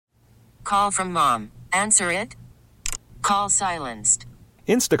call from mom. Answer it. Call silenced.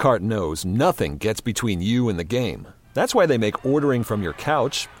 Instacart knows nothing gets between you and the game. That's why they make ordering from your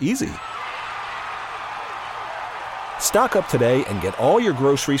couch easy. Stock up today and get all your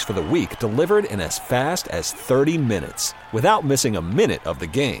groceries for the week delivered in as fast as 30 minutes without missing a minute of the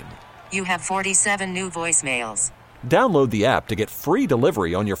game. You have 47 new voicemails. Download the app to get free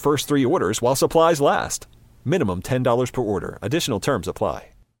delivery on your first 3 orders while supplies last. Minimum $10 per order. Additional terms apply.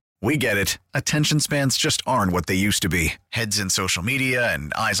 We get it. Attention spans just aren't what they used to be. Heads in social media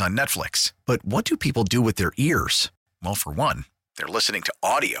and eyes on Netflix. But what do people do with their ears? Well, for one, they're listening to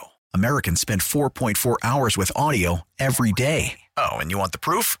audio. Americans spend 4.4 hours with audio every day. Oh, and you want the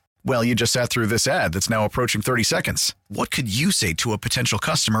proof? Well, you just sat through this ad that's now approaching 30 seconds. What could you say to a potential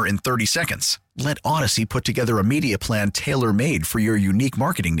customer in 30 seconds? Let Odyssey put together a media plan tailor-made for your unique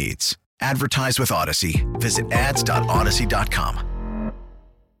marketing needs. Advertise with Odyssey. Visit ads.odyssey.com.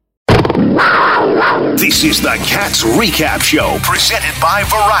 This is the Cats Recap Show, presented by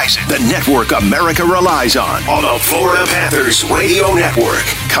Verizon, the network America relies on the Florida Panthers Radio Network.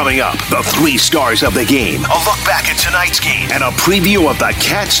 Coming up, the 3 stars of the game, a look back at tonight's game, and a preview of the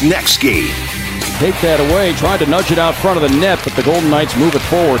Cats' next game. Take that away, tried to nudge it out front of the net, but the Golden Knights move it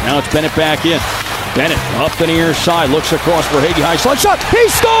forward. Now it's Bennett back in. Bennett up the near side, looks across for Hagee, high slot shot, he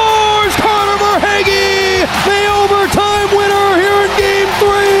scores! Carter Verhaeghe, the overtime winner here in Game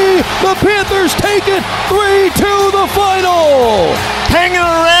 3. The Panthers take it 3-2 the final. Hanging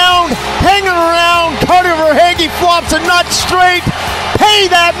around, Carter Verhaeghe flops a nut straight. Pay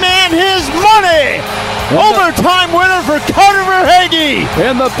that man his money. Overtime winner for Carter Verhaeghe.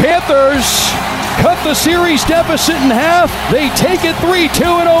 And the Panthers cut the series deficit in half. They take it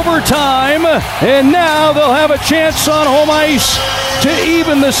 3-2 in overtime. And now they'll have a chance on home ice to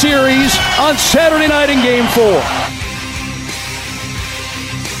even the series on Saturday night in Game 4.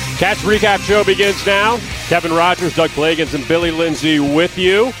 Cats Recap Show begins now. Kevin Rogers, Doug Plagens, and Billy Lindsay with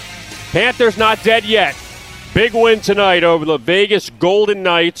you. Panthers not dead yet. Big win tonight over the Vegas Golden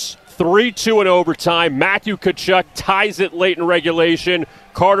Knights. 3-2 in overtime. Matthew Tkachuk ties it late in regulation.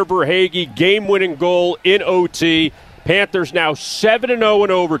 Carter Verhaeghe, game-winning goal in OT. Panthers now 7-0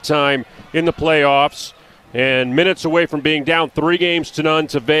 in overtime in the playoffs. And minutes away from being down 3-0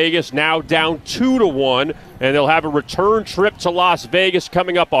 to Vegas, now down 2-1. And they'll have a return trip to Las Vegas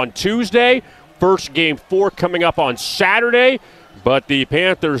coming up on Tuesday. First Game 4 coming up on Saturday. But the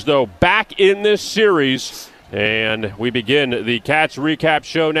Panthers, though, back in this series. And we begin the Cats Recap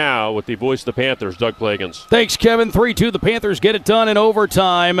Show now with the voice of the Panthers, Doug Plagens. Thanks, Kevin. 3-2, the Panthers get it done in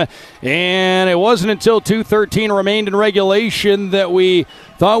overtime. And it wasn't until 2:13 remained in regulation that we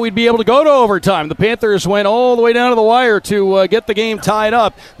thought we'd be able to go to overtime. The Panthers went all the way down to the wire to get the game tied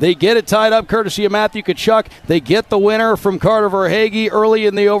up. They get it tied up courtesy of Matthew Tkachuk. They get the winner from Carter Verhaeghe early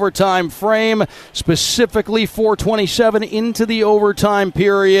in the overtime frame, specifically 4:27 into the overtime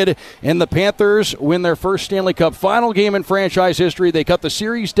period. And the Panthers win their first Stanley Cup final game in franchise history. They cut the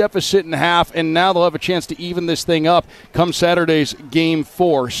series deficit in half, and now they'll have a chance to even this thing up come Saturday's Game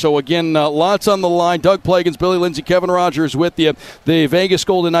 4. So again, lots on the line. Doug Plagens, Billy Lindsay, Kevin Rogers with you. The Vegas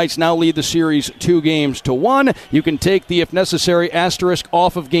Golden Knights now lead the series 2-1. You can take the, if necessary, asterisk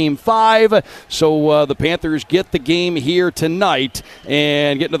off of Game 5. So the Panthers get the game here tonight.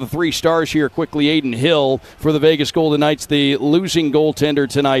 And getting to the 3 stars here quickly, Aiden Hill for the Vegas Golden Knights, the losing goaltender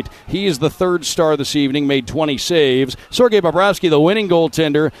tonight. He is the 3rd star this evening, made 20 saves. Sergei Bobrovsky, the winning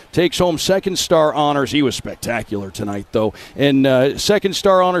goaltender, takes home 2nd star honors. He was spectacular tonight, though. And 2nd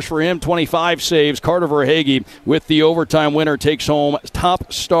star honors for him, 25 saves. Carter Verhaeghe, with the overtime winner, takes home top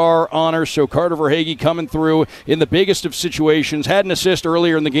star honors. So Carter Verhaeghe coming through in the biggest of situations. Had an assist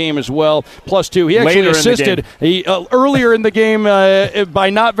earlier in the game as well. +2. He actually assisted earlier in the game by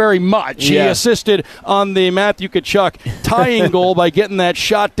not very much. Yeah. He assisted on the Matthew Tkachuk tying goal by getting that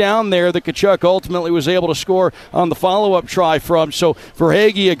shot down there that Tkachuk ultimately was able to score on the follow-up try from. So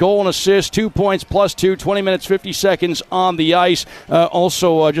Verhaeghe, a goal and assist, 2 points, +2, 20 minutes, 50 seconds on the ice.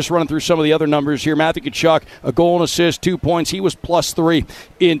 Also, just running through some of the other numbers here. Matthew Tkachuk, a goal and assist, 2 points. He was +3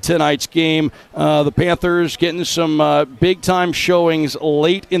 in tonight's game. The Panthers getting some big-time showings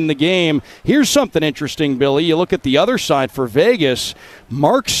late in the game. Here's something interesting, Billy. You look at the other side for Vegas.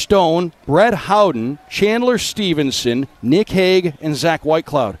 Mark Stone, Brett Howden, Chandler Stevenson, Nick Hague, and Zach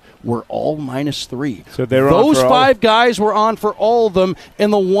Whitecloud were all -3. So they were Those 5 guys were on for all of them,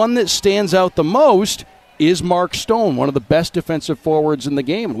 and the one that stands out the most is Mark Stone, one of the best defensive forwards in the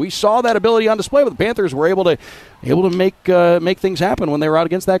game. And we saw that ability on display, but the Panthers were able to make things happen when they were out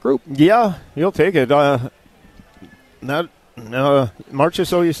against that group. Yeah, you'll take it.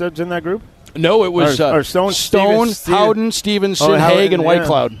 Marchessault, you said, is in that group? No, it was or Stone, Howden, Stevenson, Haig, and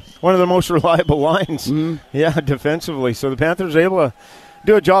Whitecloud. One of the most reliable lines. Defensively. So the Panthers are able to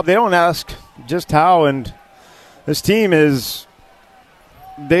do a job. They don't ask just how, and this team is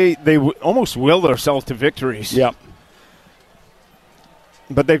they almost will themselves to victories. Yep.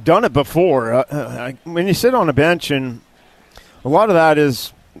 But they've done it before. When you sit on a bench, and a lot of that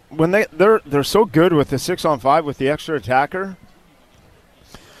is when they're so good with the 6-on-5 with the extra attacker.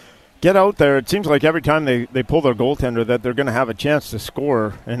 Get out there. It seems like every time they pull their goaltender that they're going to have a chance to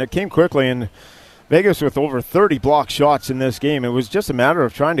score. And it came quickly. And Vegas with over 30 block shots in this game. It was just a matter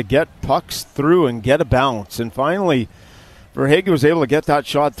of trying to get pucks through and get a bounce. And finally, Verhaeghe was able to get that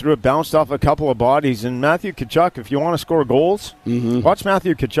shot through. It bounced off a couple of bodies. And Matthew Tkachuk, if you want to score goals, watch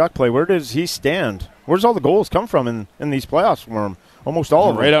Matthew Tkachuk play. Where does he stand? Where's all the goals come from in these playoffs for him? Almost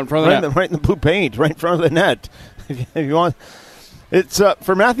all of them. Right out in front of the net. Right in the blue paint, right in front of the net. If you want... It's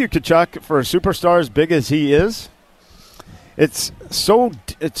for Matthew Tkachuk, for a superstar as big as he is, it's so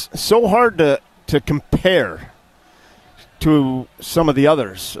hard to compare to some of the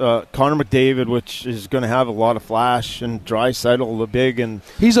others. Connor McDavid, which is going to have a lot of flash, and Draisaitl, the big, and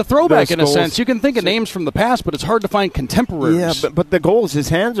he's a throwback in a sense. You can think of names from the past, but it's hard to find contemporaries. Yeah, but the goals, his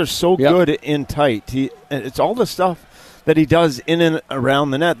hands are so good in tight. It's all the stuff that he does in and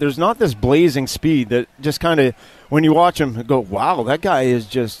around the net. There's not this blazing speed that just kind of, when you watch him, go, wow, that guy is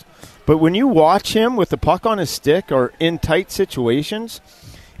just... But when you watch him with the puck on his stick or in tight situations,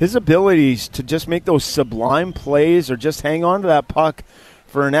 his abilities to just make those sublime plays or just hang on to that puck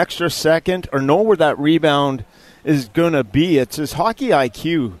for an extra second or know where that rebound is going to be, it's his hockey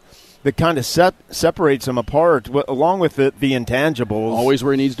IQ that kind of separates him apart, along with the intangibles. Always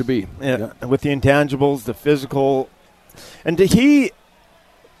where he needs to be. Yeah. With the intangibles, the physical... And he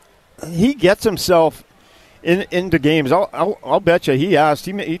gets himself into games. I'll bet you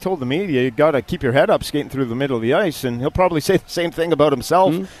he told the media, you got to keep your head up skating through the middle of the ice, and he'll probably say the same thing about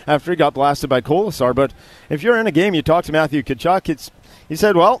himself after he got blasted by Kolasar. But if you're in a game, you talk to Matthew Tkachuk, he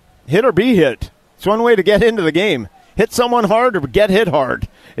said, well, hit or be hit. It's one way to get into the game. Hit someone hard or get hit hard.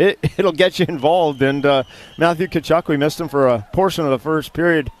 It'll get you involved. And Matthew Tkachuk, we missed him for a portion of the first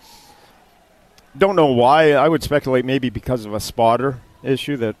period. Don't know why. I would speculate maybe because of a spotter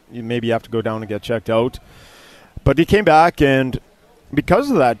issue that you maybe have to go down and get checked out. But he came back, and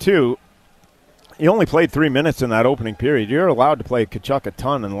because of that, too, he only played 3 minutes in that opening period. You're allowed to play Tkachuk a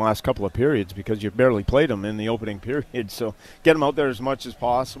ton in the last couple of periods because you barely played him in the opening period. So get him out there as much as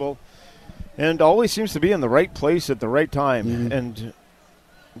possible. And always seems to be in the right place at the right time. And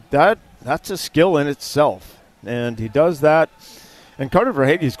that's a skill in itself. And he does that. And Carter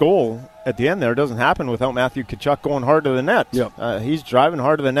Verhaeghe's goal at the end there doesn't happen without Matthew Tkachuk going hard to the net. Yep. He's driving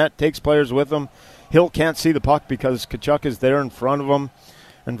hard to the net, takes players with him. Hill can't see the puck because Tkachuk is there in front of him,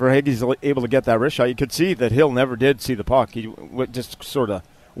 and Verhaeghe's able to get that wrist shot. You could see that Hill never did see the puck. He just sort of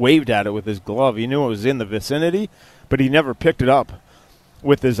waved at it with his glove. He knew it was in the vicinity, but he never picked it up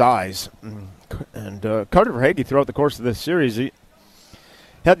with his eyes. And Carter Verhaeghe, throughout the course of this series, he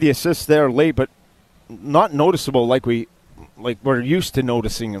had the assists there late, but not noticeable like we're used to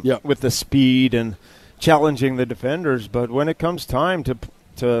noticing him with the speed and challenging the defenders. But when it comes time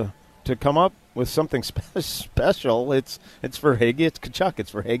to come up with something special, it's Verhaeghe, it's Tkachuk,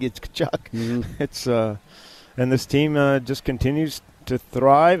 it's Verhaeghe, it's Tkachuk. It's and this team just continues to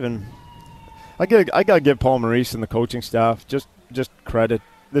thrive. And I gotta give Paul Maurice and the coaching staff just credit.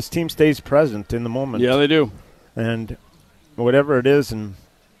 This team stays present in the moment. Yeah, they do. And whatever it is, and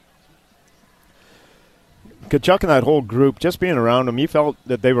Tkachuk and that whole group, just being around them, you felt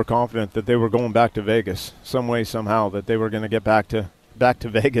that they were confident that they were going back to Vegas some way, somehow, that they were going to get back to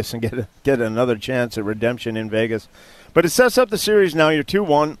Vegas and get another chance at redemption in Vegas. But it sets up the series now. You're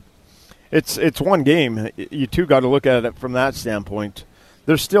 2-1. It's one game. You two got to look at it from that standpoint.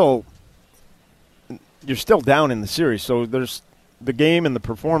 You're still down in the series, so there's the game and the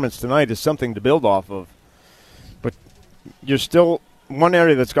performance tonight is something to build off of. But you're still one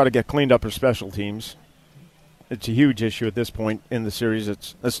area that's got to get cleaned up are special teams. It's a huge issue at this point in the series.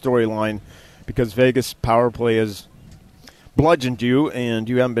 It's a storyline because Vegas power play has bludgeoned you, and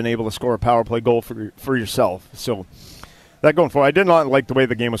you haven't been able to score a power play goal for yourself. So that going forward, I did not like the way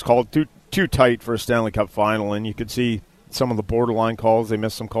the game was called. Too tight for a Stanley Cup final, and you could see some of the borderline calls. They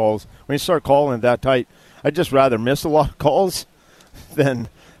missed some calls. When you start calling it that tight, I'd just rather miss a lot of calls than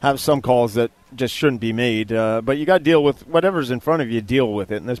have some calls that just shouldn't be made. But you got to deal with whatever's in front of you, deal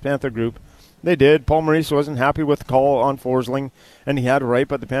with it. And this Panther group, they did. Paul Maurice wasn't happy with the call on Forsling, and he had a right,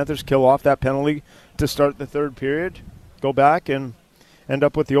 but the Panthers kill off that penalty to start the third period, go back, and end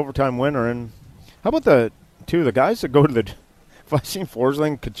up with the overtime winner. And how about the guys that go to the – if I've seen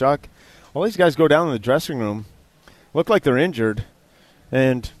Forsling, Tkachuk, all these guys go down in the dressing room, look like they're injured,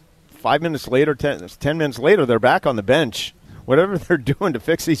 and 5 minutes later, 10 minutes later, they're back on the bench. Whatever they're doing to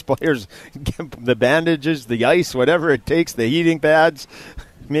fix these players, the bandages, the ice, whatever it takes, the heating pads,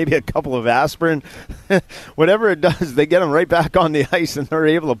 maybe a couple of aspirin, whatever it does, they get them right back on the ice and they're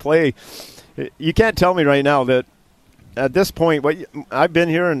able to play. You can't tell me right now that at this point, I've been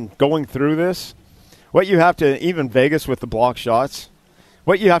here and going through this, what you have to, even Vegas with the block shots,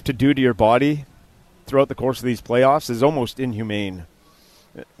 what you have to do to your body throughout the course of these playoffs is almost inhumane.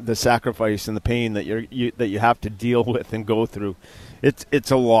 The sacrifice and the pain that you have to deal with and go through, it's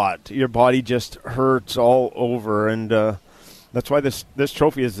a lot. Your body just hurts all over, and that's why this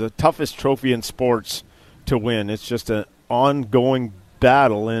trophy is the toughest trophy in sports to win. It's just an ongoing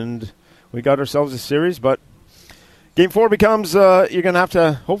battle, and we got ourselves a series, but Game 4 becomes you're going to have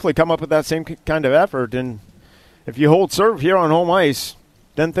to hopefully come up with that same kind of effort, and if you hold serve here on home ice,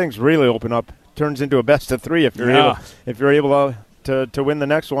 then things really open up. Turns into a best of 3 if you're able to win the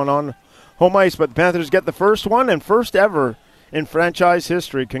next one on home ice. But the Panthers get the first one and first ever in franchise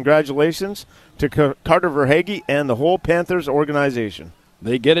history. Congratulations to Carter Verhaeghe and the whole Panthers organization.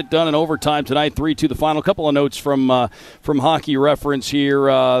 They get it done in overtime tonight, 3-2 the final. Couple of notes from Hockey Reference here.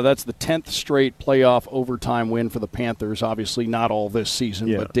 That's the 10th straight playoff overtime win for the Panthers. Obviously not all this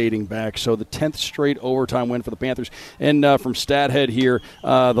season, but dating back. So the 10th straight overtime win for the Panthers. And from StatHead here,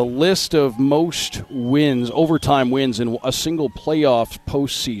 the list of most wins, overtime wins in a single playoff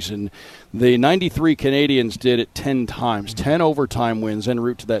postseason. The 93 Canadiens did it 10 times, 10 overtime wins en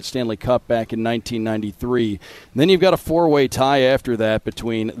route to that Stanley Cup back in 1993. And then you've got a 4-way tie after that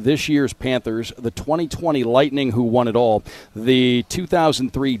between this year's Panthers, the 2020 Lightning, who won it all, the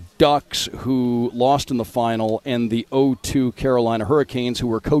 2003 Ducks, who lost in the final, and the 2002 Carolina Hurricanes, who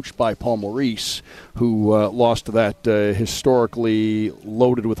were coached by Paul Maurice, who lost to that historically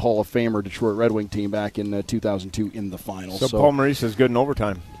loaded with Hall of Famer Detroit Red Wing team back in 2002 in the final. So Paul Maurice is good in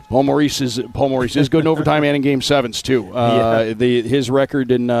overtime. Paul Maurice is good in overtime and in Game 7s too. His record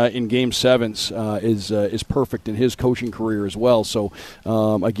in Game 7s is perfect in his coaching career as well. So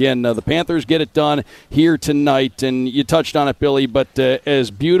again, the Panthers get it done here tonight, and you touched on it, Billy. But as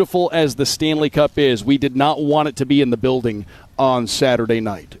beautiful as the Stanley Cup is, we did not want it to be in the building on Saturday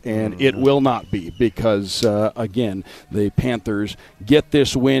night, and it will not be because, again, the Panthers get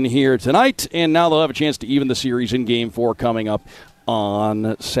this win here tonight, and now they'll have a chance to even the series in Game 4 coming up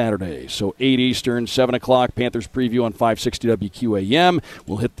on Saturday. So 8 Eastern, 7 o'clock, Panthers preview on 560 WQAM.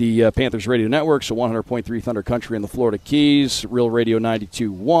 We'll hit the Panthers Radio Network, so 100.3 Thunder Country in the Florida Keys, Real Radio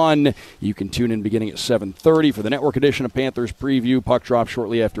 92.1. You can tune in beginning at 7:30 for the network edition of Panthers preview. Puck drop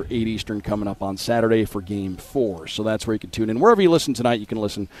shortly after 8 Eastern coming up on Saturday for Game 4. So that's where you can tune in. Wherever you listen tonight, you can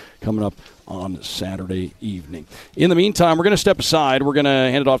listen coming up on Saturday evening. In the meantime, we're going to step aside. We're going to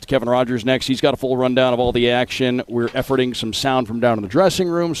hand it off to Kevin Rogers next. He's got a full rundown of all the action. We're efforting some sound from down in the dressing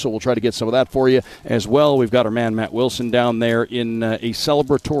room, so we'll try to get some of that for you as well. We've got our man Matt Wilson down there in a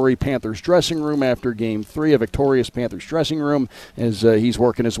celebratory Panthers dressing room after Game 3, a victorious Panthers dressing room, as he's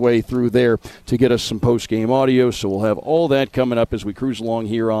working his way through there to get us some post-game audio. So we'll have all that coming up as we cruise along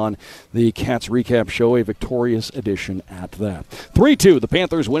here on the Cats Recap Show, a victorious edition at that. 3-2, the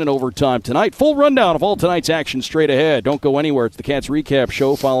Panthers win in overtime tonight. Full rundown of all tonight's action straight ahead. Don't go anywhere. It's the Cats Recap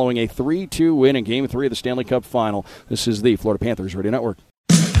Show following a 3-2 win in Game 3 of the Stanley Cup Final. This is the Florida Panthers Radio Network.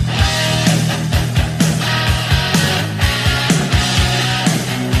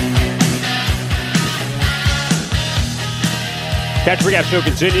 Cats Recap Show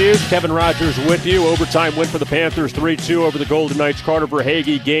continues. Kevin Rogers with you. Overtime win for the Panthers, 3-2 over the Golden Knights. Carter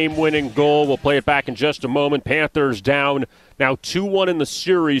Verhaeghe, game-winning goal. We'll play it back in just a moment. Panthers down now 2-1 in the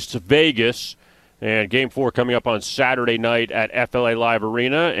series to Vegas. And Game 4 coming up on Saturday night at FLA Live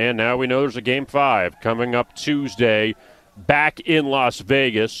Arena. And now we know there's a Game 5 coming up Tuesday back in Las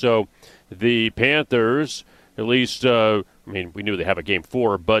Vegas. So the Panthers, at least, we knew they have a Game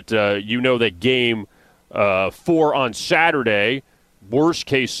 4, but that Game 4 on Saturday, worst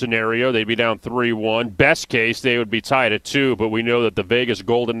case scenario, they'd be down 3-1. Best case, they would be tied at 2, but we know that the Vegas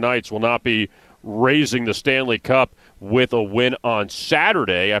Golden Knights will not be raising the Stanley Cup with a win on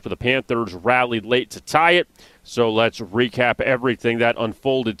Saturday after the Panthers rallied late to tie it. So let's recap everything that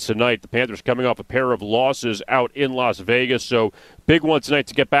unfolded tonight. The Panthers coming off a pair of losses out in Las Vegas, so big one tonight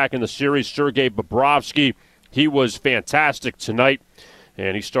to get back in the series. Sergei Bobrovsky, he was fantastic tonight,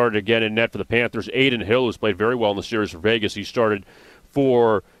 and he started again in net for the Panthers. Aiden Hill, who's played very well in the series for Vegas, he started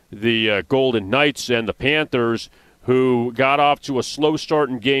for the Golden Knights. And the Panthers, who got off to a slow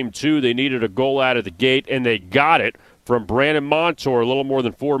start in Game 2, they needed a goal out of the gate, and they got it. from Brandon Montour a little more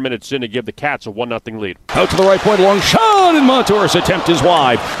than 4 minutes in to give the Cats a 1-0 lead. Out to the right point, long shot, and Montour's attempt is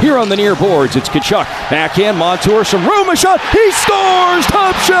wide. Here on the near boards, it's Tkachuk. Backhand, Montour, some room, a shot. He scores!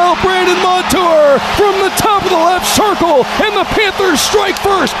 Top shelf, Brandon Montour from the top of the left circle, and the Panthers strike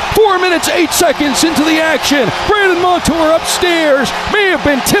first. 4 minutes, 8 seconds into the action. Brandon Montour upstairs, may have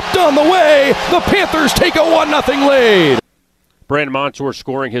been tipped on the way. The Panthers take a 1-0 lead. Brandon Montour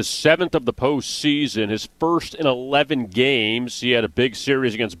scoring his 7th of the postseason, his first in 11 games. He had a big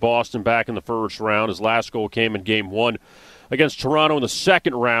series against Boston back in the first round. His last goal came in Game 1 against Toronto in the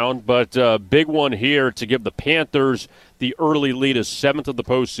second round, but a big one here to give the Panthers the early lead, his 7th of the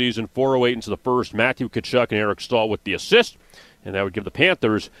postseason, 4:08 into the first. Matthew Tkachuk and Eric Stahl with the assist, and that would give the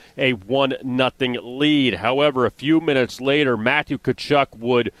Panthers a 1-0 lead. However, a few minutes later, Matthew Tkachuk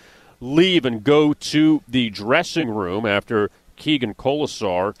would leave and go to the dressing room after Keegan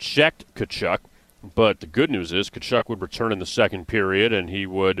Colasar checked Tkachuk, but the good news is Tkachuk would return in the second period, and he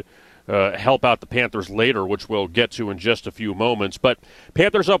would help out the Panthers later, which we'll get to in just a few moments. But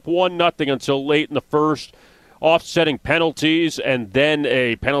Panthers up 1-0 until late in the first, offsetting penalties, and then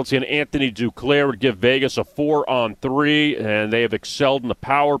a penalty on Anthony Duclair would give Vegas a 4-on-3, and they have excelled in the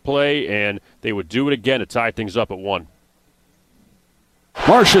power play, and they would do it again to tie things up at 1.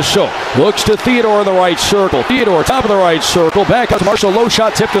 Marchessault looks to Theodore in the right circle. Theodore, top of the right circle. Back up to Marchessault. Low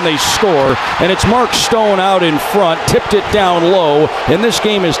shot tipped, and they score. And it's Mark Stone out in front. Tipped it down low. And this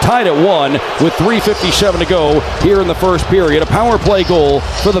game is tied at 1 with 3:57 to go here in the first period. A power play goal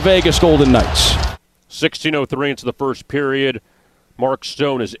for the Vegas Golden Knights. 16:03 into the first period. Mark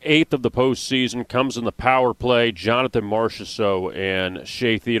Stone is 8th of the postseason. Comes in the power play. Jonathan Marchessault and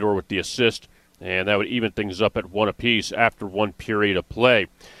Shea Theodore with the assist. And that would even things up at 1 apiece after 1 period of play.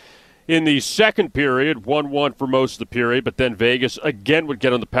 In the second period, 1-1 for most of the period, but then Vegas again would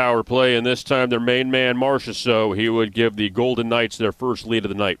get on the power play, and this time their main man, Marchessault, he would give the Golden Knights their first lead of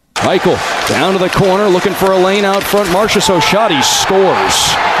the night. Eichel down to the corner, looking for a lane out front. Marchessault shot, he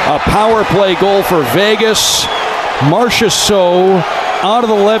scores. A power play goal for Vegas. Marchessault out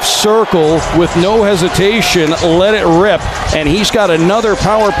of the left circle with no hesitation, let it rip, and he's got another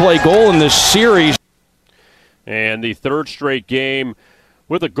power play goal in this series. And the third straight game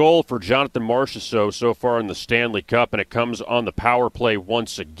with a goal for Jonathan Marchessault so far in the Stanley Cup, and it comes on the power play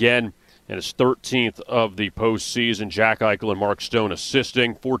once again, and his 13th of the postseason. Jack Eichel and Mark Stone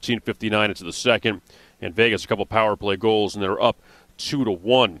assisting, 14:59 into the second, and Vegas a couple power play goals, and they're up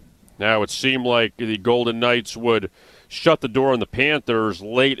 2-1. Now it seemed like the Golden Knights would shut the door on the Panthers.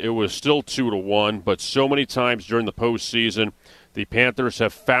 Late, it was still 2-1, but so many times during the postseason, the Panthers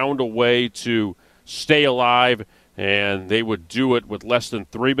have found a way to stay alive, and they would do it with less than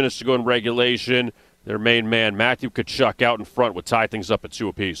 3 minutes to go in regulation. Their main man, Matthew Tkachuk, out in front would tie things up at 2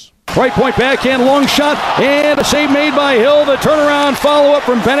 apiece. Right point backhand, long shot, and a save made by Hill. The turnaround follow-up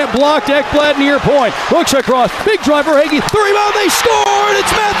from Bennett, blocked. Ekblad near point. Looks across, big driver, Hagee, the rebound, they scored!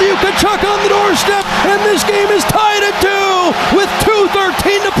 It's Matthew Tkachuk on the doorstep, and this game is tied at 2 with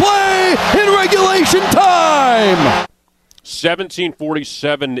 2:13 to play in regulation time.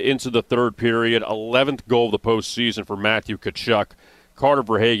 17:47 into the third period, 11th goal of the postseason for Matthew Tkachuk. Carter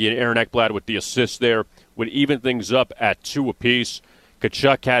Verhaeghe and Aaron Ekblad with the assist there would even things up at 2 apiece.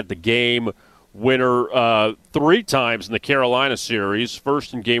 Tkachuk had the game winner 3 times in the Carolina series,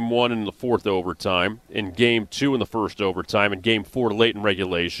 first in Game 1 in the fourth overtime, in Game 2 in the first overtime, and Game 4 late in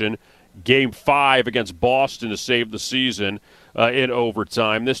regulation, Game 5 against Boston to save the season in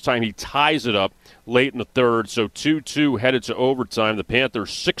overtime. This time he ties it up late in the third, so 2-2 headed to overtime. The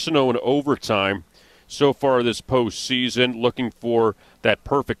Panthers 6-0 in overtime so far this postseason, looking for that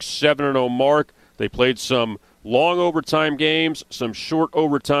perfect 7-0 mark. They played some long overtime games, some short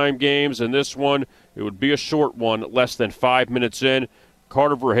overtime games, and this one, it would be a short one, less than 5 minutes in.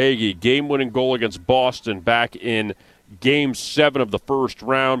 Carter Verhaeghe, game-winning goal against Boston back in Game 7 of the first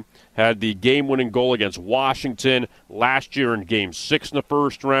round, had the game-winning goal against Washington last year in Game 6 in the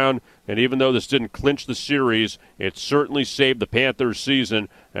first round, and even though this didn't clinch the series, it certainly saved the Panthers' season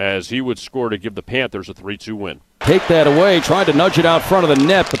as he would score to give the Panthers a 3-2 win. Take that away, tried to nudge it out front of the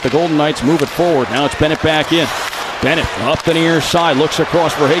net, but the Golden Knights move it forward. Now it's Bennett back in. Bennett up the near side, looks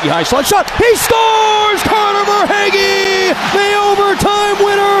across Verhaeghe, high slot shot, he scores! Carter Verhaeghe, the overtime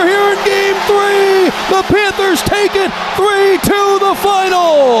winner here in Game 3. The Panthers take it 3-2 the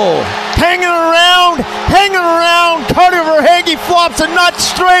final. Hanging around, Carter Verhaeghe flops a nut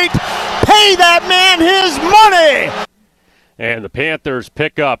straight. Pay that man his money! And the Panthers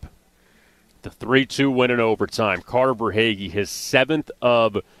pick up the 3-2 win in overtime. Carter Verhaeghe, his 7th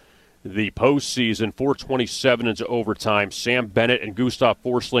of the postseason, 4:27 into overtime. Sam Bennett and Gustav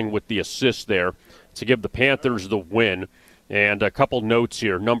Forsling with the assist there. to give the Panthers the win. And a couple notes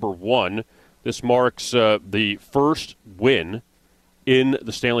here. Number one, this marks the first win in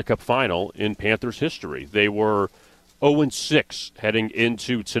the Stanley Cup Final in Panthers history. They were 0-6 heading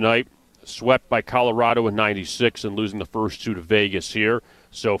into tonight, swept by Colorado in 96 and losing the first two to Vegas here.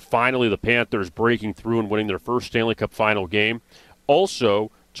 So finally the Panthers breaking through and winning their first Stanley Cup Final game.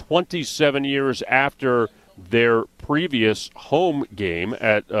 Also, 27 years after their previous home game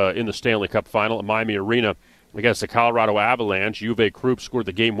in the Stanley Cup Final at Miami Arena against the Colorado Avalanche, Uwe Krupp scored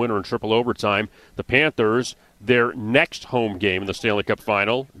the game winner in triple overtime. The Panthers, their next home game in the Stanley Cup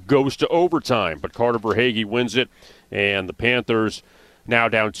Final, goes to overtime, but Carter Verhaeghe wins it, and the Panthers now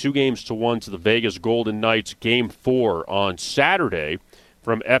down 2-1 to the Vegas Golden Knights. Game 4 on Saturday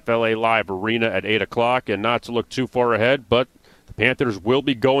from FLA Live Arena at 8 o'clock, and not to look too far ahead, but the Panthers will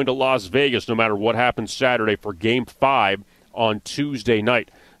be going to Las Vegas no matter what happens Saturday for Game 5 on Tuesday night.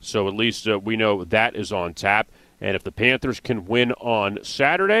 So at least we know that is on tap. And if the Panthers can win on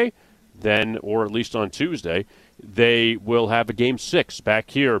Saturday, then, or at least on Tuesday, they will have a Game 6 back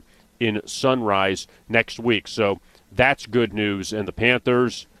here in Sunrise next week. So that's good news. And the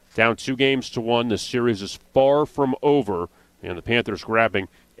Panthers down 2-1. The series is far from over, and the Panthers grabbing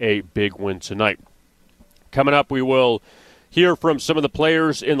a big win tonight. Coming up, we will hear from some of the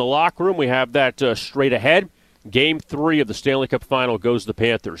players in the locker room. We have that straight ahead. Game 3 of the Stanley Cup Final goes to the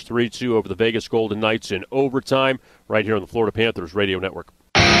Panthers, 3-2 over the Vegas Golden Knights in overtime, right here on the Florida Panthers Radio Network.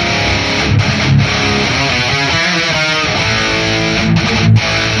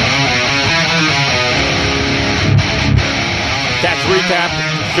 Cats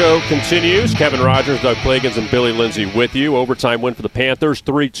Recap show continues. Kevin Rogers, Doug Plagens, and Billy Lindsay with you. Overtime win for the Panthers,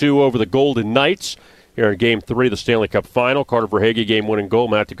 3-2 over the Golden Knights here in Game 3 of the Stanley Cup Final. Carter Verhaeghe game-winning goal.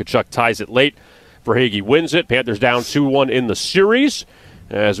 Matthew Tkachuk ties it late. Verhaeghe wins it. Panthers down 2-1 in the series.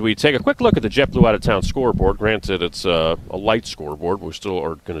 As we take a quick look at the JetBlue out-of-town scoreboard, granted it's a light scoreboard, but we still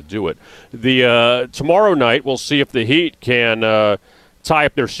are going to do it. Tomorrow night, we'll see if the Heat can tie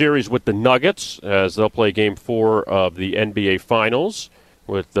up their series with the Nuggets, as they'll play Game 4 of the NBA Finals,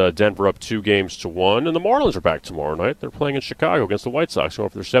 with Denver up 2-1. And the Marlins are back tomorrow night. They're playing in Chicago against the White Sox, going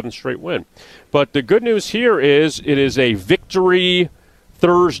for their 7th straight win. But the good news here is it is a victory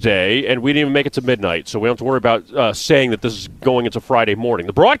Thursday, and we didn't even make it to midnight, so we don't have to worry about saying that this is going into Friday morning.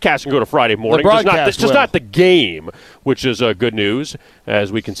 The broadcast can go to Friday morning, just not the game, which is good news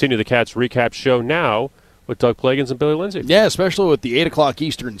as we continue the Cats Recap show now with Doug Plagens and Billy Lindsay. Yeah, especially with the 8 o'clock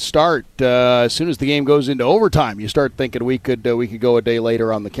Eastern start. As soon as the game goes into overtime, you start thinking we could go a day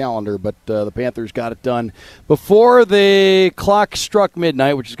later on the calendar, but the Panthers got it done before the clock struck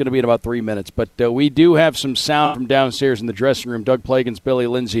midnight, which is going to be in about 3 minutes. But we do have some sound from downstairs in the dressing room. Doug Plagens, Billy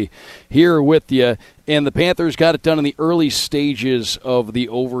Lindsay here with you. And the Panthers got it done in the early stages of the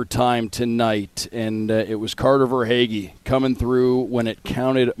overtime tonight. And it was Carter Verhaeghe coming through when it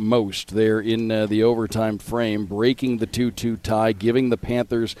counted most there in the overtime frame, breaking the 2-2 tie, giving the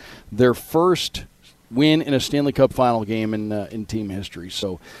Panthers their first win in a Stanley Cup Final game in team history.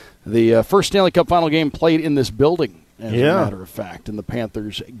 So the first Stanley Cup Final game played in this building, as a matter of fact. And the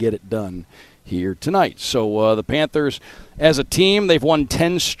Panthers get it done here tonight. So the Panthers, as a team, they've won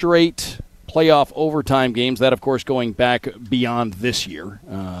 10 straight playoff overtime games. That, of course, going back beyond this year.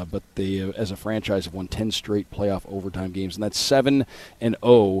 But they, as a franchise, have won 10 straight playoff overtime games, and that's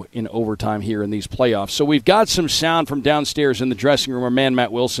 7-0 in overtime here in these playoffs. So we've got some sound from downstairs in the dressing room. Our man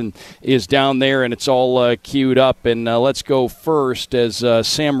Matt Wilson is down there, and it's all queued up. And let's go first as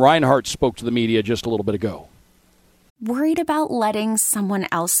Sam Reinhart spoke to the media just a little bit ago. Worried about letting someone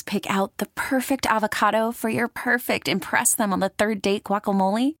else pick out the perfect avocado for your perfect impress them on the third date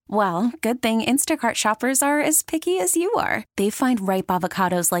guacamole? Well, good thing Instacart shoppers are as picky as you are. They find ripe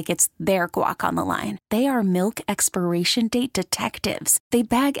avocados like it's their guac on the line. They are milk expiration date detectives. They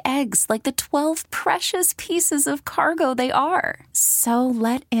bag eggs like the 12 precious pieces of cargo they are. So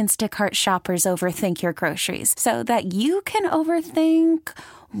let Instacart shoppers overthink your groceries so that you can overthink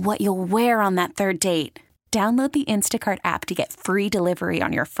what you'll wear on that third date. Download the Instacart app to get free delivery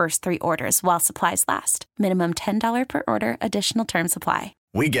on your first 3 orders while supplies last. Minimum $10 per order. Additional terms apply.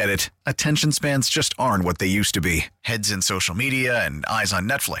 We get it. Attention spans just aren't what they used to be. Heads in social media and eyes on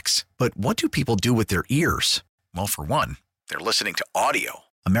Netflix. But what do people do with their ears? Well, for one, they're listening to audio.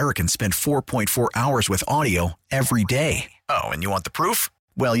 Americans spend 4.4 hours with audio every day. Oh, and you want the proof?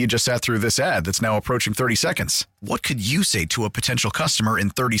 Well, you just sat through this ad that's now approaching 30 seconds. What could you say to a potential customer in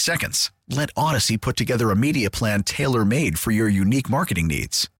 30 seconds? Let Odyssey put together a media plan tailor-made for your unique marketing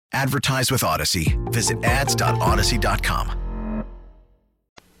needs. Advertise with Odyssey. Visit ads.odyssey.com.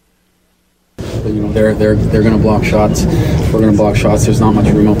 they're going to block shots. We're going to block shots. There's not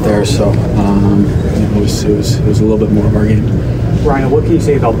much room up there, so it was a little bit more of our game. Ryan, what can you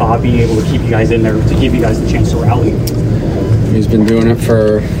say about Bob being able to keep you guys in there, to give you guys the chance to rally? He's been doing it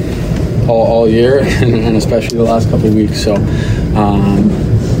for all year, and especially the last couple of weeks. So, I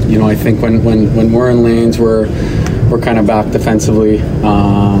think when we're in lanes, we're kind of back defensively,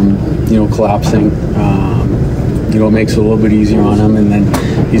 collapsing. It makes it a little bit easier on him, and then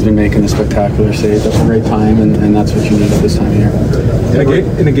he's been making the spectacular saves at the right time, and that's what you need at this time of year.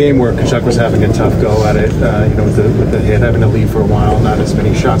 In a game where Tkachuk was having a tough go at it, with the hit, having to leave for a while, not as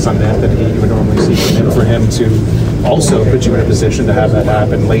many shots on net that he would normally see, and for him to also put you in a position to have that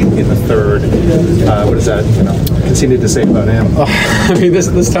happen late in the third, what does that continue to say about him?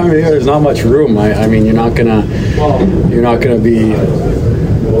 This time of year, there's not much room. You're not gonna be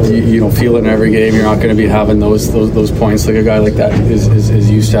feeling every game. You're not going to be having those points. Like a guy like that is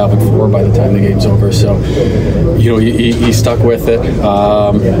used to having 4 by the time the game's over. So, he stuck with it.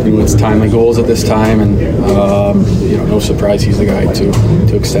 It's timely goals at this time, and no surprise he's the guy to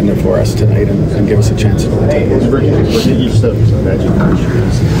extend it for us tonight and give us a chance at overtime. His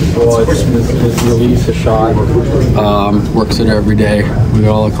release, a shot, works it every day. We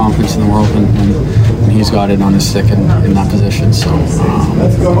got all the confidence in the world, and he's got it on his stick in that position. So.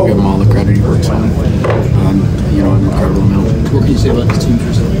 I'll give him all the credit. He works on it. An incredible amount. What can you say about this team's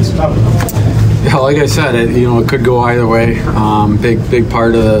resilience? Yeah, like I said, it could go either way. Big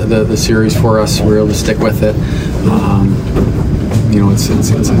part of the series for us. We were able to stick with it.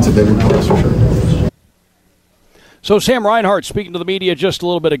 It's a big one for us for sure. So Sam Reinhart speaking to the media just a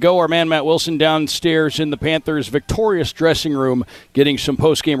little bit ago. Our man Matt Wilson downstairs in the Panthers' victorious dressing room getting some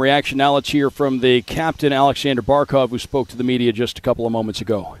post-game reaction. Now let's hear from the captain, Alexander Barkov, who spoke to the media just a couple of moments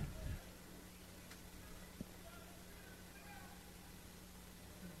ago.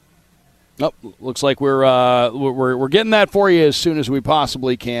 Oh, looks like we're getting that for you as soon as we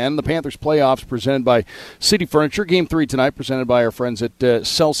possibly can. The Panthers playoffs presented by City Furniture. Game 3 tonight presented by our friends at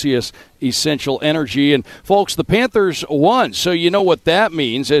Celsius Essential Energy. And, folks, the Panthers won, so you know what that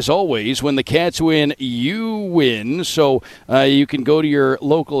means. As always, when the Cats win, you win. So you can go to your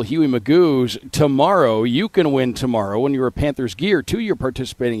local Huey Magoo's tomorrow. You can win tomorrow when you're a Panthers gear to your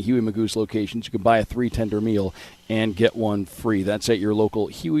participating Huey Magoo's locations. You can buy a 3-tender meal and get one free. That's at your local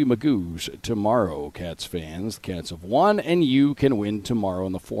Huey Magoo's tomorrow, Cats fans. The Cats have won, and you can win tomorrow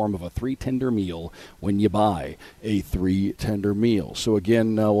in the form of a 3-tender meal when you buy a 3-tender meal. So,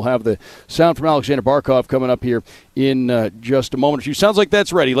 again, we'll have the sound from Alexander Barkov coming up here in just a moment. Sounds like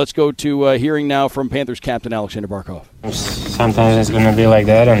that's ready. Let's go to hearing now from Panthers captain Alexander Barkov. Sometimes it's going to be like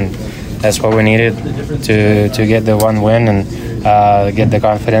that, and that's what we needed to get the one win and get the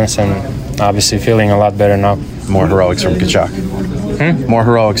confidence, and obviously feeling a lot better now. More heroics from Tkachuk. More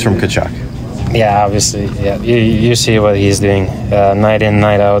heroics from Tkachuk. Yeah, obviously. Yeah, you see what he's doing night in,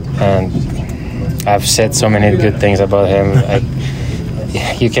 night out, and I've said so many good things about him.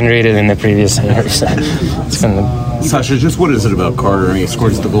 You can read it in the previous years. Sasha, just what is it about Carter? He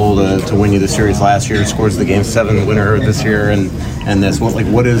scores the goal to win you the series last year, scores the Game 7 winner this year, and this.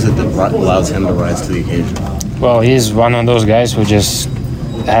 What is it that allows him to rise to the occasion? Well, he's one of those guys who just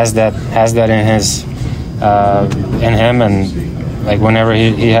has that in him, and like whenever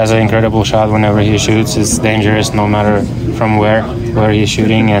he has an incredible shot, whenever he shoots, it's dangerous no matter from where he's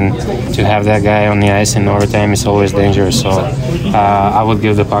shooting, and to have that guy on the ice in overtime is always dangerous. So I would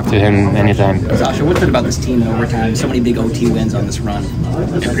give the puck to him anytime. Sasha, what's it about this team in overtime? So many big OT wins on this run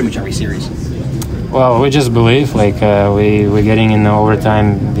in pretty much every series. Well, we just believe we're getting in the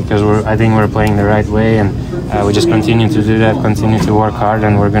overtime because I think we're playing the right way, and we just continue to do that, continue to work hard,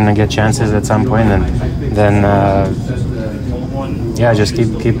 and we're going to get chances at some point, and then just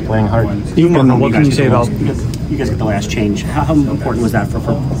keep playing hard. What can you say about you guys get the last change? How important was that for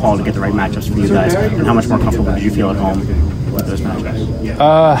Paul to get the right matchups for you guys, and how much more comfortable did you feel at home with those matchups?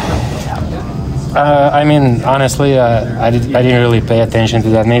 Honestly, I didn't really pay attention to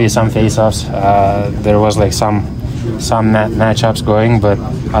that. Maybe some face-offs. There was like some matchups going, but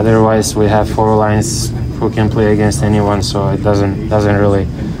otherwise we have 4 lines who can play against anyone, so it doesn't really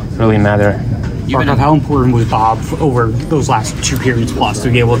matter. Barkov, how important was Bob over those last 2 periods plus to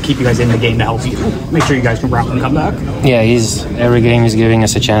be able to keep you guys in the game to help you make sure you guys can wrap and come back? Yeah, every game he's giving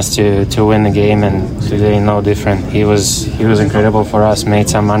us a chance to win the game, and today no different. He was incredible for us. Made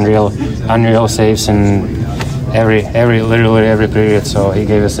some unreal saves in literally every period. So he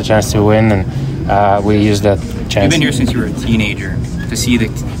gave us a chance to win, and we used that chance. You've been here since you were a teenager. To see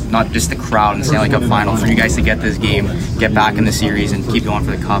not just the crowd in the Stanley Cup final, for you guys to get this game, get back in the series, and keep going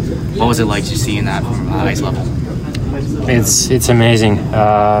for the cup. What was it like just seeing that from ice level? It's amazing.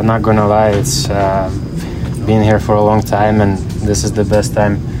 Not gonna lie, it's been here for a long time, and this is the best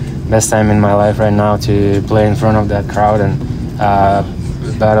time in my life right now to play in front of that crowd and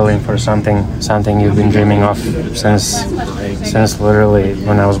battling for something you've been dreaming of since literally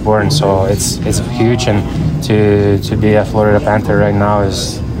when I was born. So it's huge, and to be a Florida Panther right now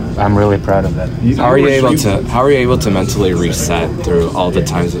I'm really proud of that. How are you able to mentally reset through all the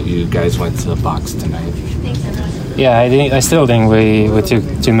times that you guys went to the box tonight? Yeah, I still think we took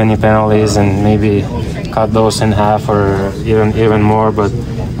too many penalties and maybe cut those in half or even more. But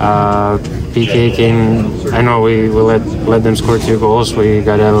PK came. I know we let them score 2 goals. We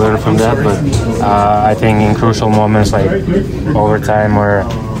gotta learn from that. But I think in crucial moments like overtime or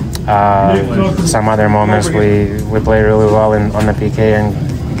some other moments, we play really well on the PK and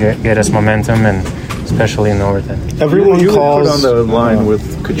get us momentum, and especially in overtime. Everyone you calls put on the line with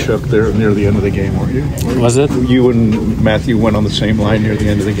Tkachuk there near the end of the game, weren't you? Was it? You and Matthew went on the same line near the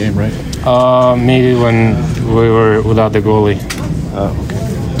end of the game, right? Maybe when we were without the goalie. Oh, okay.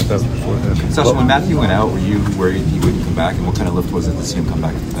 That was before that. Sasha, when Matthew went out, were you worried he wouldn't come back? And what kind of lift was it to see him come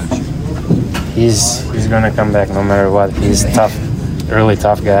back to the bench? He's gonna come back no matter what. He's tough, really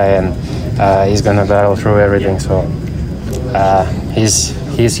tough guy, and he's gonna battle through everything. So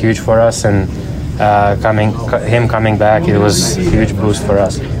he's huge for us, and him coming back, it was a huge boost for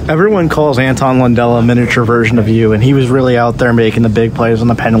us. Everyone calls Anton Lundell a miniature version of you, and he was really out there making the big plays on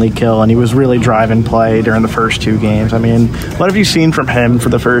the penalty kill, and he was really driving play during the first 2 games. I mean, what have you seen from him for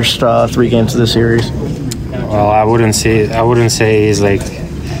the first 3 games of the series? Well, I wouldn't say he's like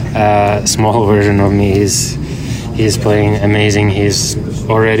a small version of me. He's playing amazing. He's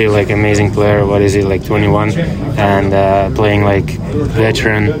already like amazing player. What is he, like 21, and playing like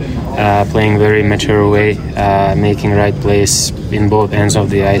veteran, playing very mature way, making right plays in both ends of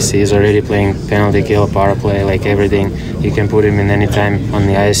the ice. He's already playing penalty kill, power play, like everything. You can put him in any time on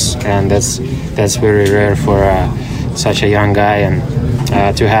the ice, and that's very rare for such a young guy. And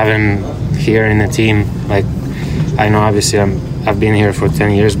to have him here in the team, like I know obviously I've been here for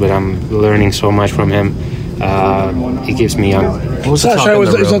 10 years, but I'm learning so much from him. He keeps me young. What was the talk in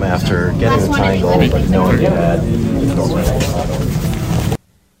the room after getting the tying goal, but knowing you had?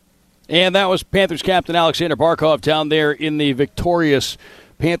 And that was Panthers captain Alexander Barkov down there in the victorious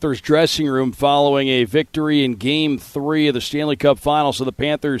Panthers dressing room following a victory in Game 3 of the Stanley Cup Final. So the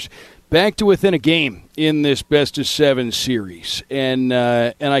Panthers back to within a game in this best-of-7 series. And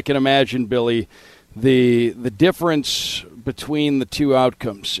I can imagine, Billy, the difference between the two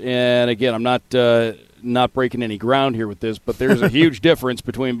outcomes. And, again, I'm not breaking any ground here with this, but there's a huge difference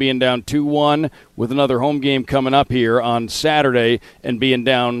between being down 2-1 with another home game coming up here on Saturday and being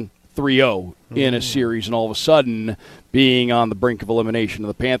down 3-0 in a series, and all of a sudden being on the brink of elimination.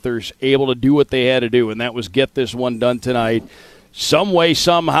 The Panthers able to do what they had to do, and that was get this one done tonight. Some way,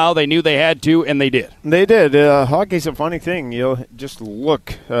 somehow, they knew they had to, and they did. They did. Hockey's a funny thing. Just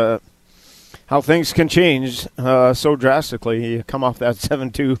look how things can change so drastically. You come off that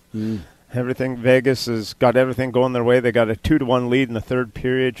 7-2. Everything, Vegas has got everything going their way. They got a 2-1 lead in the third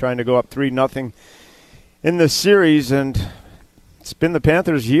period, trying to go up 3-0 in the series, and it's been the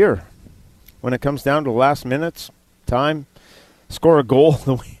Panthers' year. When it comes down to last minutes, time, score a goal.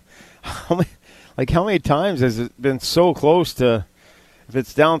 How many times has it been so close to, if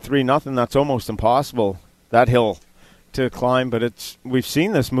it's down 3-0, that's almost impossible, that hill to climb. But we've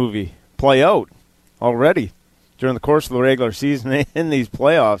seen this movie play out already during the course of the regular season in these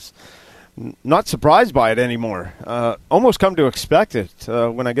playoffs. Not surprised by it anymore. Almost come to expect it.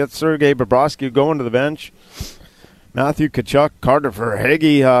 When I get Sergei Bobrovsky going to the bench, Matthew Tkachuk, Carter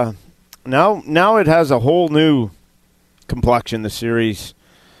Verhaeghe, now it has a whole new complexion, the series.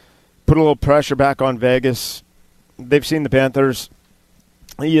 Put a little pressure back on Vegas. They've seen the Panthers.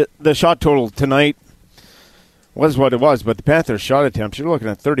 The shot total tonight was what it was, but the Panthers' shot attempts, you're looking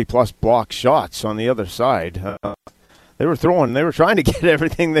at 30-plus block shots on the other side. They were trying to get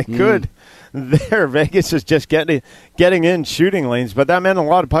everything they could there. Vegas is just getting in shooting lanes, but that meant a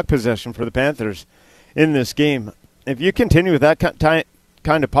lot of puck possession for the Panthers in this game. If you continue with that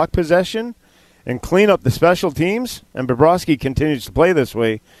kind of puck possession and clean up the special teams, and Bobrovsky continues to play this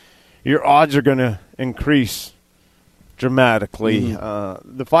way, your odds are going to increase dramatically.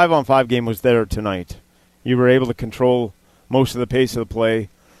 The 5-on-5 game was there tonight. You were able to control most of the pace of the play.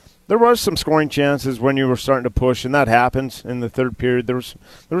 There was some scoring chances when you were starting to push, and that happens in the third period. There was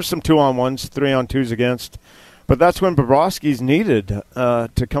some 2-on-1s, 3-on-2s against, but that's when Bobrovsky's needed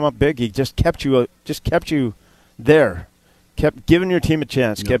to come up big. He just kept you there, kept giving your team a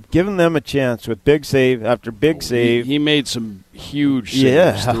chance, kept giving them a chance with big save after big save. He made some huge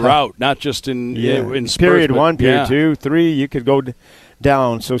saves throughout, not just in spurts, period 1, period 2, 3. You could go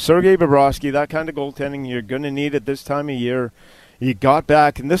down. So Sergei Bobrovsky, that kind of goaltending you're going to need at this time of year. He got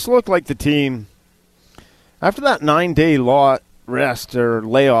back, and this looked like the team after that 9-day rest or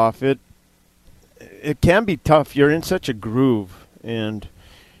layoff. It can be tough. You're in such a groove, and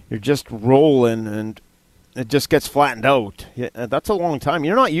you're just rolling, and it just gets flattened out. Yeah, that's a long time.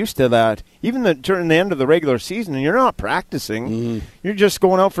 You're not used to that. Even during the end of the regular season, and you're not practicing. Mm-hmm. You're just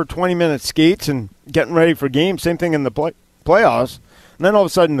going out for 20-minute skates and getting ready for games. Same thing in the playoffs. And then all of a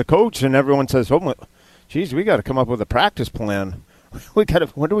sudden the coach and everyone says, "Oh, geez, we got to come up with a practice plan.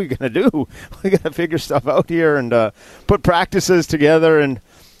 What are we going to do? We got to figure stuff out here and put practices together." And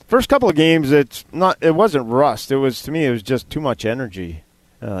first couple of games, it wasn't rust. It was just too much energy.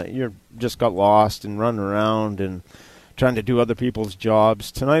 You just got lost and running around and trying to do other people's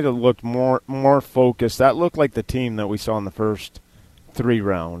jobs. Tonight it looked more focused. That looked like the team that we saw in the first 3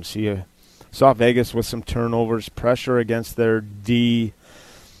 rounds. You saw Vegas with some turnovers, pressure against their D.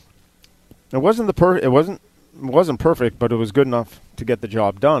 It wasn't perfect, but it was good enough to get the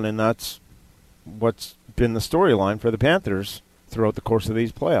job done, and that's what's been the storyline for the Panthers throughout the course of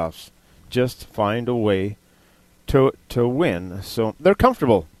these playoffs. Just find a way to win. So they're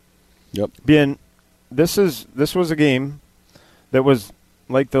comfortable. Yep. This was a game that was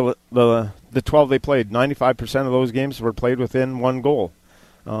like the 12 they played. 95% of those games were played within 1 goal.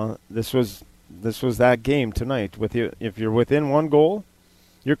 This was that game tonight. If you're within 1 goal,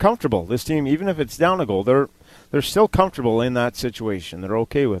 you're comfortable. This team, even if it's down a goal, they're still comfortable in that situation. They're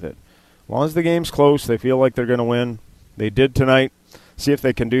okay with it. As long as the game's close, they feel like they're going to win. They did tonight. See if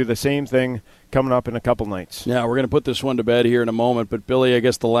they can do the same thing coming up in a couple nights. Yeah, we're going to put this one to bed here in a moment. But, Billy, I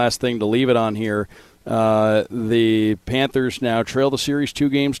guess the last thing to leave it on here, the Panthers now trail the series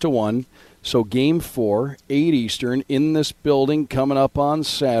 2-1. So Game 4, 8 Eastern, in this building coming up on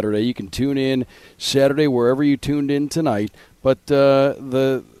Saturday. You can tune in Saturday wherever you tuned in tonight. But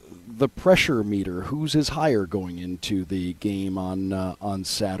the pressure meter, whose is higher going into the game on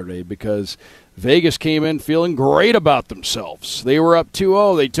Saturday? Because Vegas came in feeling great about themselves. They were up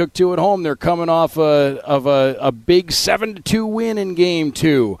 2-0. They took 2 at home. They're coming off a big 7-2 win in Game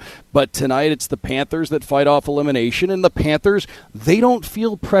 2. But tonight it's the Panthers that fight off elimination, and the Panthers, they don't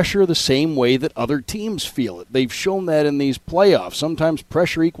feel pressure the same way that other teams feel it. They've shown that in these playoffs. Sometimes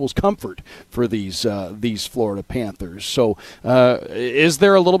pressure equals comfort for these Florida Panthers. So is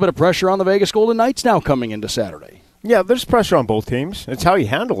there a little bit of pressure on the Vegas Golden Knights now coming into Saturday? Yeah, there's pressure on both teams. It's how you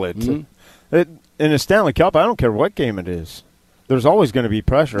handle it. Mm-hmm. In a Stanley Cup, I don't care what game it is. There's always going to be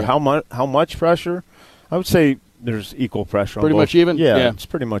pressure. Yeah. How much pressure? I would say there's equal pressure on both. Pretty much even? Yeah, it's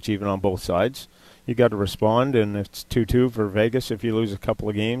pretty much even on both sides. You got to respond, and it's 2-2 for Vegas if you lose a couple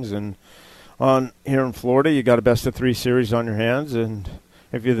of games. And here in Florida, you got a best-of-3 series on your hands. And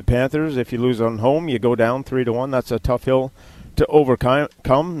if you're the Panthers, if you lose on home, you go down 3-1. That's a tough hill to overcome,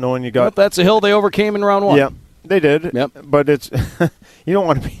 knowing you got... Well, that's a hill they overcame in round 1. Yeah. They did, yep. But it's you don't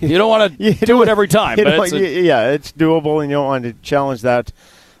want to be. You don't want to do it every time. But it's doable, and you don't want to challenge that.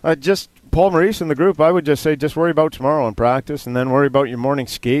 Just Paul Maurice and the group, I would just say, just worry about tomorrow in practice, and then worry about your morning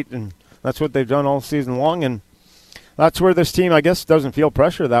skate, and that's what they've done all season long. And that's where this team, I guess, doesn't feel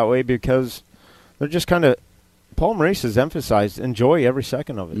pressure that way because they're just kind of. Paul Maurice has emphasized enjoy every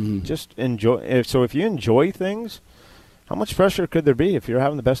second of it. Mm-hmm. Just enjoy. So if you enjoy things, how much pressure could there be if you're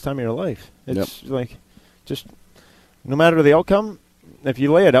having the best time of your life? It's like. Just no matter the outcome, if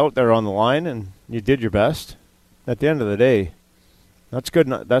you lay it out there on the line and you did your best, at the end of the day, that's good.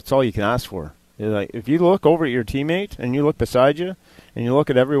 That's all you can ask for. Like, if you look over at your teammate and you look beside you and you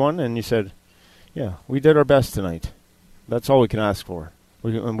look at everyone and you said, yeah, we did our best tonight. That's all we can ask for.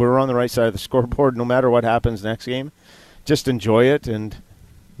 We're on the right side of the scoreboard no matter what happens next game. Just enjoy it, and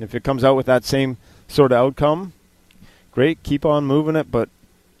if it comes out with that same sort of outcome, great, keep on moving it, but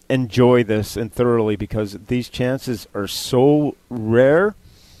enjoy this and thoroughly because these chances are so rare,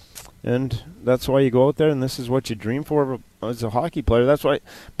 and that's why you go out there and this is what you dream for as a hockey player. That's why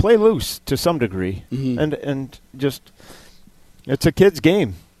play loose to some degree, and just it's a kid's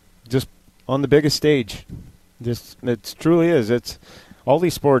game, just on the biggest stage. Just it truly is. It's all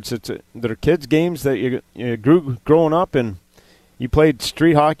these sports. They're kids' games that you grew growing up, and you played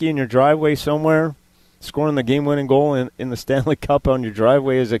street hockey in your driveway somewhere. Scoring the game-winning goal in the Stanley Cup on your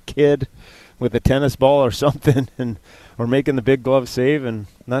driveway as a kid with a tennis ball or something, or making the big glove save, and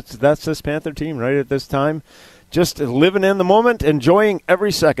that's this Panther team right at this time, just living in the moment, enjoying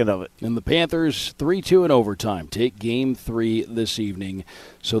every second of it. And the Panthers 3-2 in overtime take Game 3 this evening.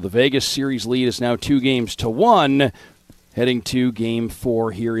 So the Vegas series lead is now 2-1. heading to Game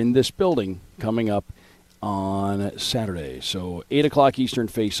 4 here in this building coming up on Saturday. So 8 o'clock Eastern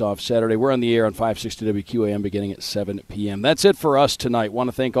face-off Saturday. We're on the air on 560 WQAM beginning at 7 p.m. That's it for us tonight. Want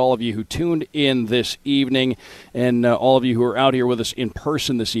to thank all of you who tuned in this evening and all of you who are out here with us in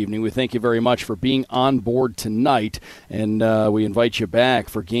person this evening. We thank you very much for being on board tonight, and we invite you back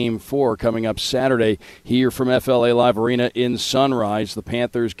for Game 4 coming up Saturday here from FLA Live Arena in Sunrise. The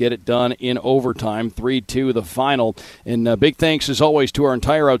Panthers get it done in overtime, 3-2 the final. And big thanks, as always, to our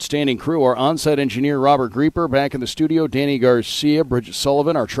entire outstanding crew, our on-site engineer, Robert Grieper, back in the studio, Danny Garcia, Bridget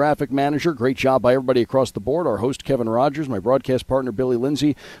Sullivan, our traffic manager. Great job by everybody across the board. Our host, Kevin Rogers, my broadcast partner, Billy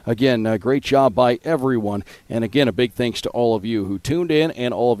Lindsay. Again, great job by everyone. And again, a big thanks to all of you who tuned in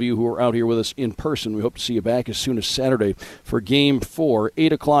and all of you who are out here with us in person. We hope to see you back as soon as Saturday for Game 4,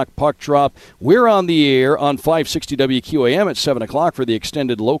 8 o'clock puck drop. We're on the air on 560 WQAM at 7 o'clock for the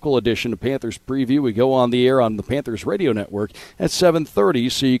extended local edition of Panthers Preview. We go on the air on the Panthers Radio Network at 7:30,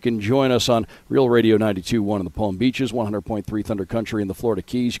 so you can join us on Real Radio 92.1 in the Palm Beaches, 100.3 Thunder Country in the Florida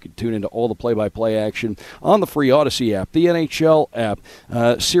Keys. You can tune into all the play-by-play action on the free Odyssey app, the NHL app,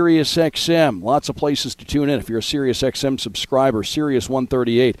 Sirius XM. Lots of places to tune in. If you're a Sirius XM subscriber, Sirius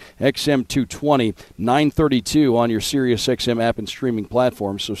 138, XM 220, 932 on your Sirius XM app and streaming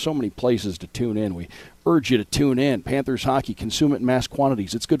platforms. So many places to tune in. We urge you to tune in. Panthers hockey, consume it in mass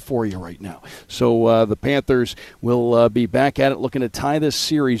quantities. It's good for you right now. So the Panthers will be back at it looking to tie this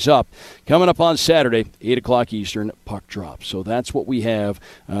series up. Coming up on Saturday, 8 o'clock Eastern, puck drop. So that's what we have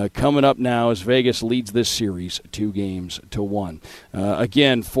coming up now as Vegas leads this series 2-1.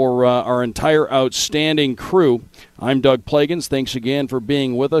 Again, for our entire outstanding crew, I'm Doug Plagens. Thanks again for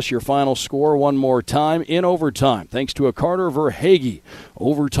being with us. Your final score one more time in overtime. Thanks to a Carter Verhaeghe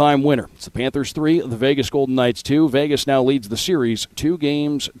overtime winner. It's the Panthers 3, the Vegas Golden Knights 2. Vegas now leads the series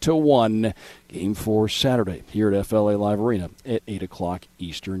 2-1. Game 4 Saturday here at FLA Live Arena at 8 o'clock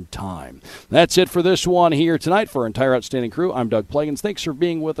Eastern Time. That's it for this one here tonight. For our entire outstanding crew, I'm Doug Plagens. Thanks for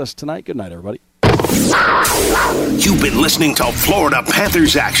being with us tonight. Good night, everybody. You've been listening to Florida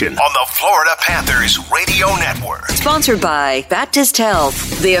Panthers action on the Florida Panthers Radio Network. Sponsored by Baptist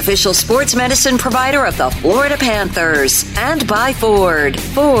Health, the official sports medicine provider of the Florida Panthers. And by Ford.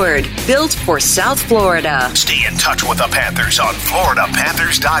 Ford, built for South Florida. Stay in touch with the Panthers on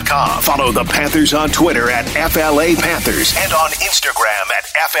FloridaPanthers.com. Follow the Panthers on Twitter at FLA Panthers and on Instagram at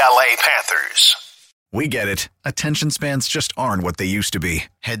FLA Panthers. We get it. Attention spans just aren't what they used to be.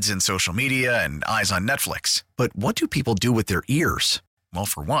 Heads in social media and eyes on Netflix. But what do people do with their ears? Well,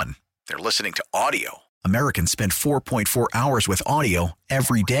 for one, they're listening to audio. Americans spend 4.4 hours with audio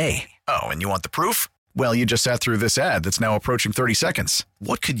every day. Oh, and you want the proof? Well, you just sat through this ad that's now approaching 30 seconds.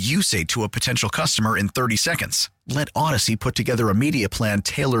 What could you say to a potential customer in 30 seconds? Let Odyssey put together a media plan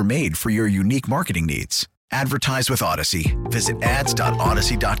tailor-made for your unique marketing needs. Advertise with Odyssey. Visit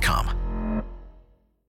ads.odyssey.com.